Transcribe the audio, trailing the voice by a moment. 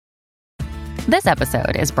This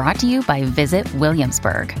episode is brought to you by Visit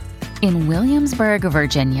Williamsburg. In Williamsburg,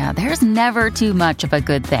 Virginia, there's never too much of a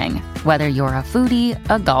good thing. Whether you're a foodie,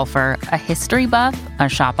 a golfer, a history buff, a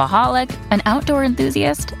shopaholic, an outdoor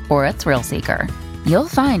enthusiast, or a thrill seeker, you'll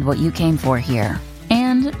find what you came for here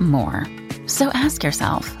and more. So ask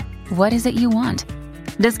yourself, what is it you want?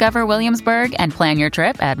 Discover Williamsburg and plan your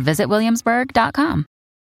trip at visitwilliamsburg.com.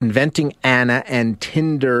 Inventing Anna and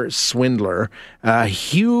Tinder Swindler.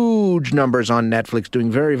 Huge numbers on Netflix, doing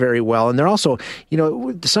very, very well. And they're also,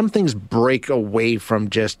 some things break away from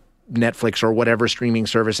just Netflix or whatever streaming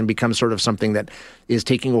service and become sort of something that is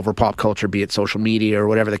taking over pop culture, be it social media or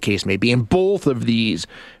whatever the case may be. And both of these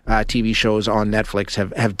TV shows on Netflix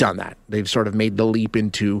have done that. They've sort of made the leap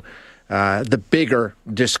into the bigger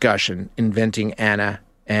discussion, Inventing Anna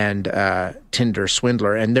and Tinder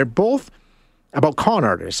Swindler. And they're both about con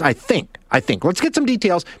artists, I think. Let's get some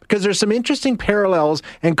details, because there's some interesting parallels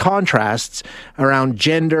and contrasts around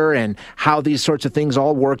gender and how these sorts of things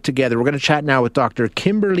all work together. We're going to chat now with Dr.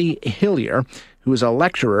 Kimberly Hillier, who is a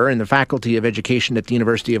lecturer in the Faculty of Education at the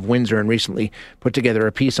University of Windsor and recently put together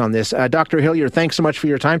a piece on this. Dr. Hillier, thanks so much for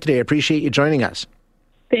your time today. I appreciate you joining us.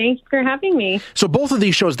 Thanks for having me. So both of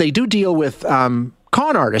these shows, they do deal with con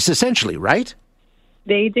artists, essentially, right?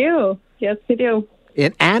 They do. Yes, they do.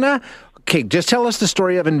 In Anna... Okay, just tell us the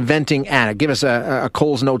story of Inventing Anna. Give us a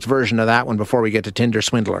Coles Notes version of that one before we get to Tinder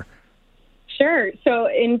Swindler. Sure. So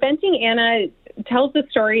Inventing Anna tells the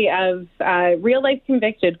story of a real-life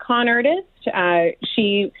convicted con artist.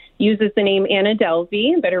 She uses the name Anna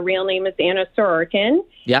Delvey, but her real name is Anna Sorokin.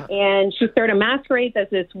 Yeah. And she sort of masquerades as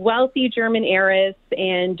this wealthy German heiress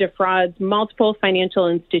and defrauds multiple financial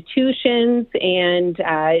institutions and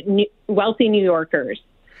wealthy New Yorkers.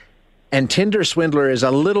 And Tinder Swindler is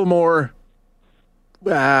a little more,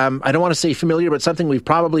 I don't want to say familiar, but something we've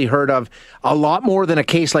probably heard of a lot more than a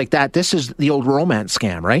case like that. This is the old romance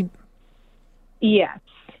scam, right? Yes.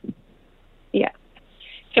 Yes.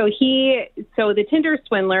 So the Tinder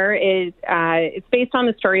Swindler is it's based on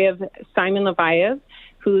the story of Simon Leviev,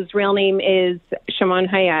 whose real name is Shimon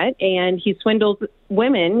Hayat, and he swindles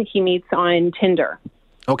women he meets on Tinder.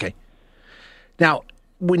 Okay. Now,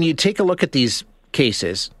 when you take a look at these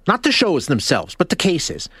cases, not the shows themselves, but the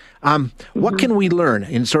cases, what can we learn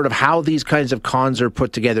in sort of how these kinds of cons are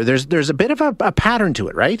put together? There's a bit of a pattern to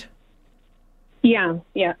it, right? Yeah,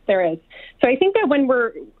 there is. So I think that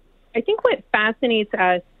what fascinates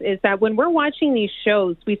us is that when we're watching these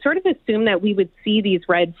shows, we sort of assume that we would see these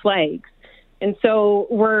red flags. And so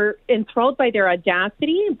we're enthralled by their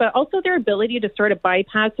audacity, but also their ability to sort of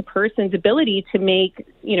bypass a person's ability to make,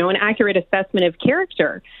 an accurate assessment of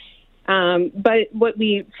character. But what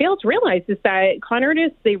we fail to realize is that con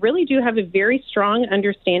artists, they really do have a very strong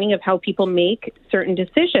understanding of how people make certain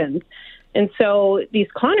decisions. And so these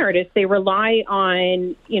con artists, they rely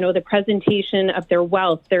on, the presentation of their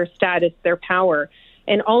wealth, their status, their power,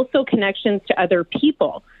 and also connections to other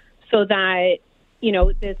people, so that,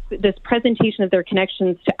 this presentation of their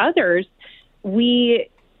connections to others, we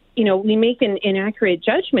make an inaccurate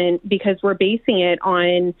judgment because we're basing it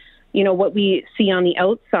on what we see on the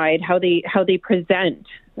outside, how they present,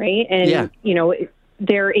 right? And,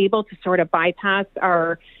 they're able to sort of bypass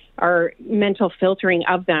our mental filtering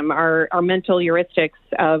of them, our mental heuristics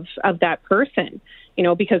of that person,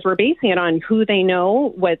 because we're basing it on who they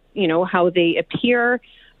know, what, how they appear,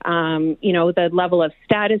 the level of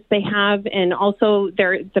status they have, and also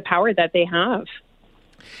the power that they have.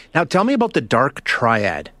 Now, tell me about the dark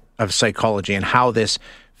triad of psychology and how this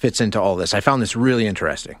fits into all this. I found this really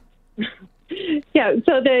interesting. Yeah,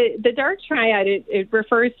 so the dark triad, it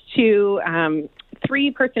refers to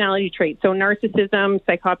three personality traits, so narcissism,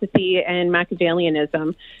 psychopathy, and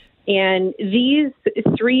Machiavellianism. And these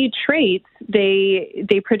three traits,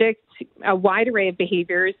 they predict a wide array of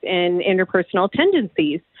behaviors and interpersonal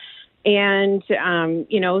tendencies. And,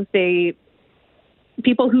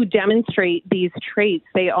 people who demonstrate these traits,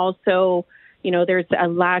 they also, there's a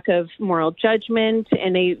lack of moral judgment,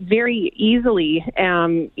 and they very easily,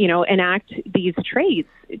 enact these traits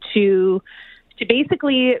to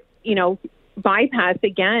basically, bypass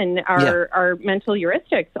again our mental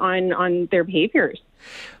heuristics on their behaviors.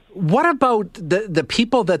 What about the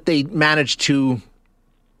people that they manage to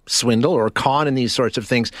swindle or con in these sorts of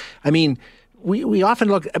things? I mean, we often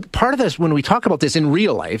look, part of this, when we talk about this in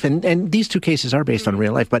real life, and these two cases are based on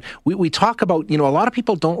real life, but we talk about, a lot of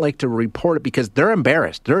people don't like to report it because they're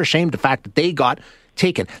embarrassed. They're ashamed of the fact that they got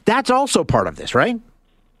taken. That's also part of this, right?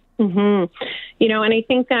 Mm-hmm. And I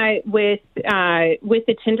think that with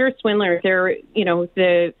the Tinder Swindler,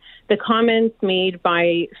 the the comments made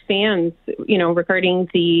by fans, regarding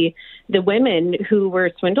the women who were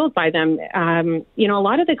swindled by them, a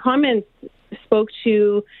lot of the comments spoke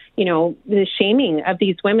to, the shaming of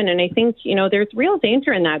these women. And I think, there's real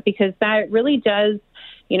danger in that, because that really does,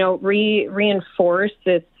 reinforce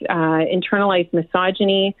this internalized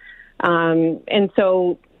misogyny. And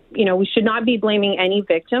so, we should not be blaming any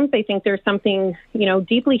victims. I think there's something,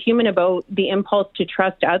 deeply human about the impulse to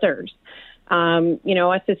trust others.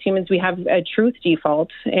 Us as humans, we have a truth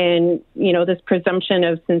default and, this presumption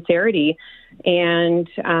of sincerity. And,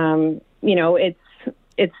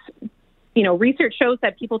 it's research shows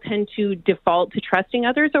that people tend to default to trusting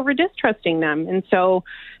others over distrusting them. And so,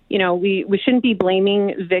 we shouldn't be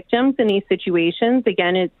blaming victims in these situations.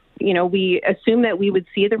 Again, it's, we assume that we would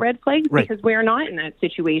see the red flags because we're not in that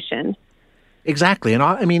situation. Exactly. And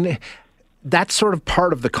I mean, that's sort of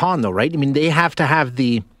part of the con, though, right? I mean, they have to have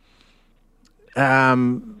the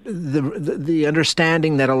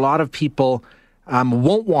understanding that a lot of people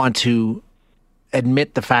won't want to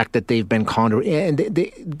admit the fact that they've been conned, and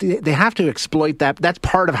they have to exploit that. That's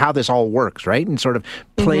part of how this all works, right? And sort of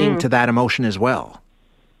playing to that emotion as well.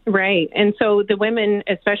 Right. And so the women,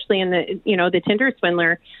 especially in the Tinder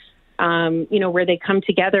swindler, where they come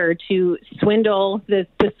together to swindle the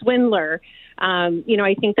swindler,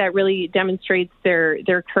 I think that really demonstrates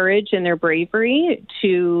their courage and their bravery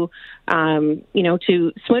to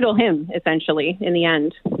swindle him, essentially, in the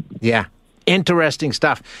end. Yeah. Interesting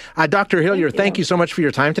stuff. Dr. Hillier, thank you so much for your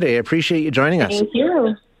time today. I appreciate you joining us. Thank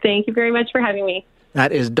you. Thank you very much for having me.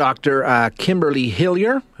 That is Dr. Kimberly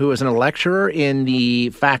Hillier, who is a lecturer in the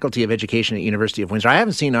Faculty of Education at University of Windsor. I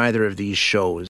haven't seen either of these shows.